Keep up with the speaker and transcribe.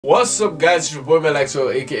What's up guys, it's your boy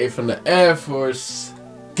Manlikezo, aka from the Air Force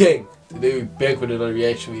Gang. Today we're back with another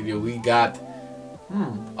reaction video. We got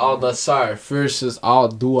Nassr versus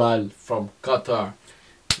Duhail from Qatar.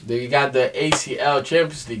 Then we got the ACL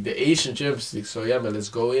Champions League, the Asian Champions League. So yeah man, let's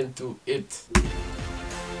go into it.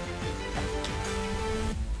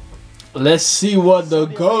 Let's see what the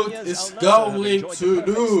GOAT is going to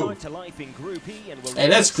do. Hey,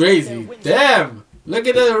 that's crazy. Damn! Look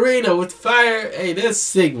at the arena with fire. Hey, that's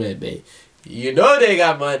sick, man. You know they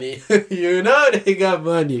got money. You know they got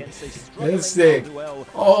money. That's sick.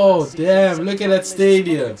 Oh, damn. Look at that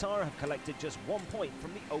stadium.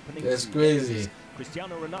 That's crazy.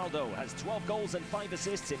 Cristiano Ronaldo has 12 goals and 5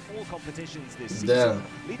 assists in all competitions this season,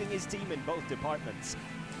 leading his team in both departments.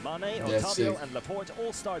 Mane, Otavio and Laporte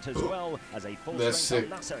all start as well as a full-strength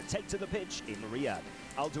Nassr take to the pitch in Riyadh.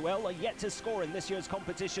 Duhail are yet to score in this year's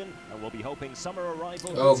competition and will be hoping summer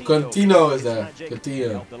arrival. Oh, Contino is there.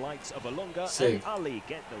 Contino. The likes of Alunga and Ali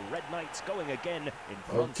get the Red Knights going again in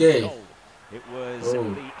front of goal. It was the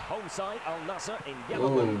home side, Al Nassr in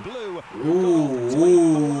yellow and blue.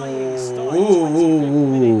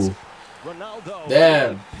 Ronaldo,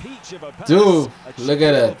 damn. Dude, look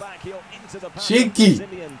at that. Cheeky.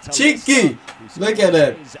 Cheeky. Look at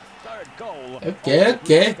that. Okay,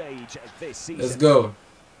 okay. Let's go.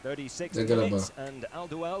 36 minutes and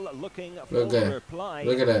Duhail looking for a reply.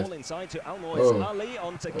 Look at that. Ball inside to Ali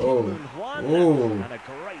onto Kim Moon and a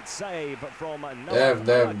great save from damn.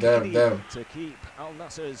 to keep Al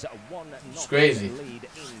Nassr's 1-0 lead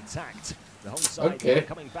intact. The home side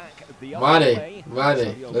coming back the other way.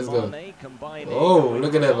 Mane, let's go. Oh,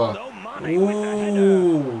 look at that ball.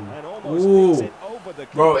 Ooh.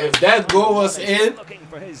 Bro, if that goal was in,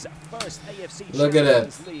 look at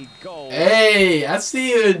that. Hey, I see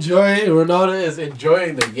you enjoying. Ronaldo is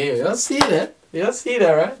enjoying the game. You don't see that? You don't see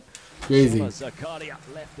that, right? Crazy.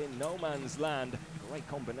 Left in no man's land. Great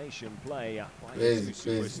combination play by the two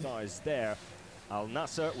superstars there. Al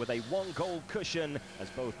Nassr with a 1-goal cushion as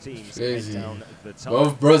both teams head down the top.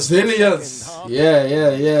 Both Brazilians.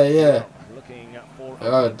 Yeah. Looking for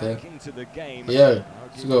back into the game. Yeah,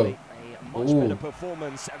 let's go. Much better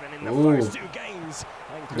performance than in the first 2 games.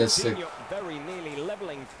 And continue very nearly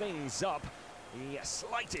leveling things up. The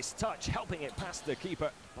slightest touch helping it past the keeper,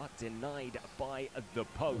 but denied by the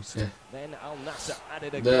post. Then Al Nassr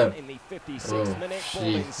added again in the 56th minute.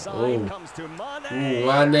 Ball inside comes to Mane.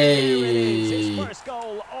 Mane. His first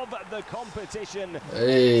goal of the competition.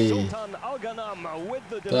 Sultan Al Ghanam with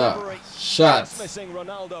the delivery. Shot. Missing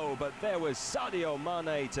Ronaldo, but there was Sadio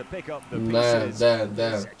Mane to pick up the pieces.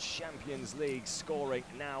 Champions League scoring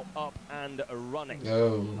now up and running.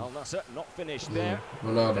 Al Nassr not finished there.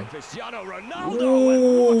 Ronaldo. Cristiano Ronaldo.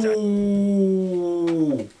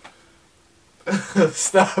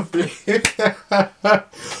 Stop playing.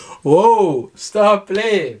 Whoa, stop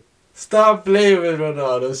playing. Stop playing with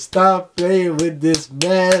Ronaldo. Stop playing with this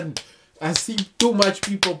man. I see too much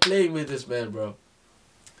people playing with this man, bro.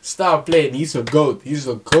 Stop playing. He's a GOAT. He's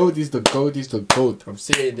a GOAT. He's the GOAT. He's the GOAT. I'm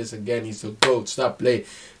saying this again. He's the GOAT. Stop playing.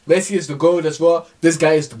 Messi is the GOAT as well. This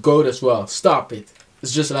guy is the GOAT as well. Stop it.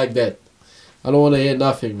 It's just like that. I don't want to hear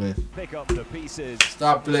nothing, man. Pick up the pieces.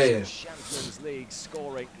 Stop playing. Champions League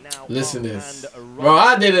scoring now. Listen to this. Bro,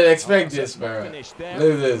 I didn't expect this, bro. Look at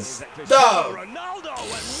this. Stop. Ronaldo,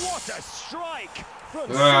 and what a strike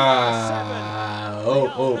from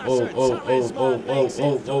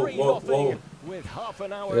with half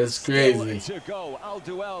an hour that's crazy. To go.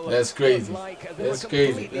 That's crazy. That's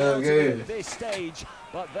crazy. At this stage,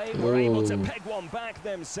 but they were able to peg one back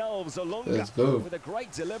themselves. Let's go. With a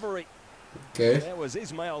great delivery. Okay. There was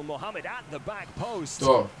Ismail Mohammed at the back post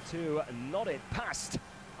to nod it past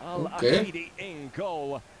Al-Aqidi in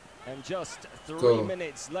goal. And just 3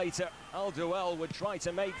 minutes later, Duhail would try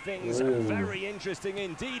to make things very interesting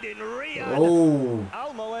indeed in Riyadh.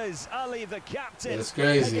 Almoez Ali, the captain, that's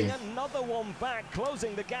crazy. taking another one back,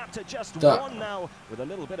 closing the gap to just 1 now, with a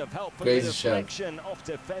little bit of help from the deflection off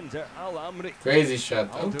defender Al Amri. Crazy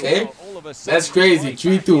shot. Okay, that's crazy.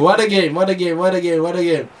 3-2. What a game! What a game! What a game! What a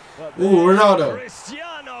game! Ooh, Ronaldo.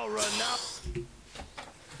 Cristiano Ronaldo.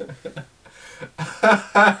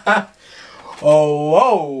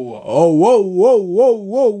 Whoa.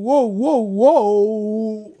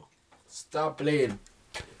 Stop playing.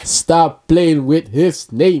 Stop playing with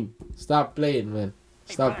his name. Stop playing, man.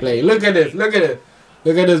 Stop playing. Look at this. Look at it.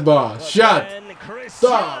 Look at this ball. Shot.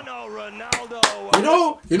 Stop.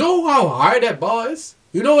 You know how hard that ball is?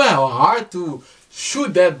 You know how hard to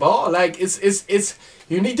shoot that ball? Like it's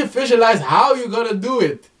you need to visualize how you're gonna do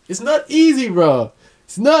it. It's not easy, bro.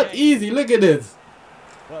 It's not easy. Look at this.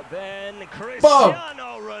 But then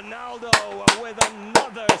Cristiano Ronaldo with another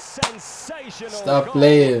Another sensational Stop goal.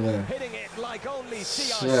 playing, man. Hitting it like only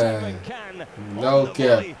CR7 can. No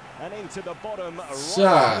cap. And into the bottom right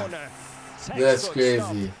Shot. corner. That's Textbook crazy.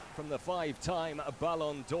 stuff from the 5-time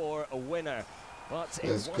Ballon d'Or winner. But it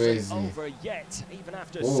That's wasn't crazy. over yet. Even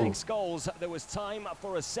after Ooh. 6 goals, there was time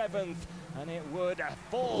for a 7th, and it would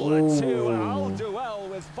fall Ooh. to Duhail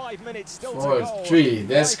with 5 minutes still to go. 4-3.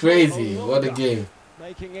 That's crazy. What a game.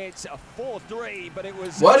 Making it a 4-3, but it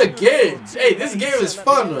was What a game! Hey, this game is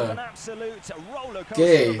fun, man. An absolute roller coaster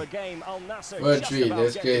Okay. of a game. Al Nassr 4-3, just about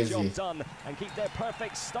that's get crazy. the job done and keep their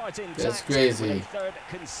perfect start intact. That's crazy. With a third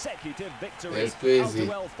consecutive victory. That's crazy.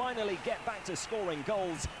 Al Duhail finally get back to scoring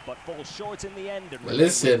goals, but fall short in the end. And But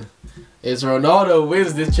listen, if Ronaldo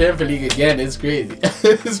wins this Champions League again, it's crazy.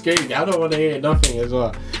 It's crazy. I don't want to hear nothing as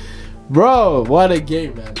well. Bro, what a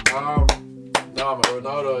game, man. No, man,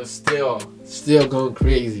 Ronaldo is still going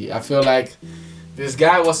crazy. I feel like this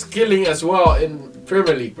guy was killing as well in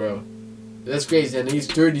Premier League, bro. That's crazy. And he's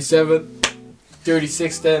 37,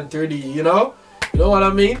 36, 10, 30, you know? You know what I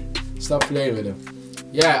mean? Stop playing with him.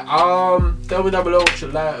 Yeah, tell me down below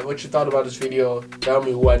what you thought about this video. Tell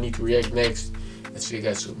me who I need to react next. And see you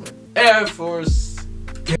guys soon, man. Air Force.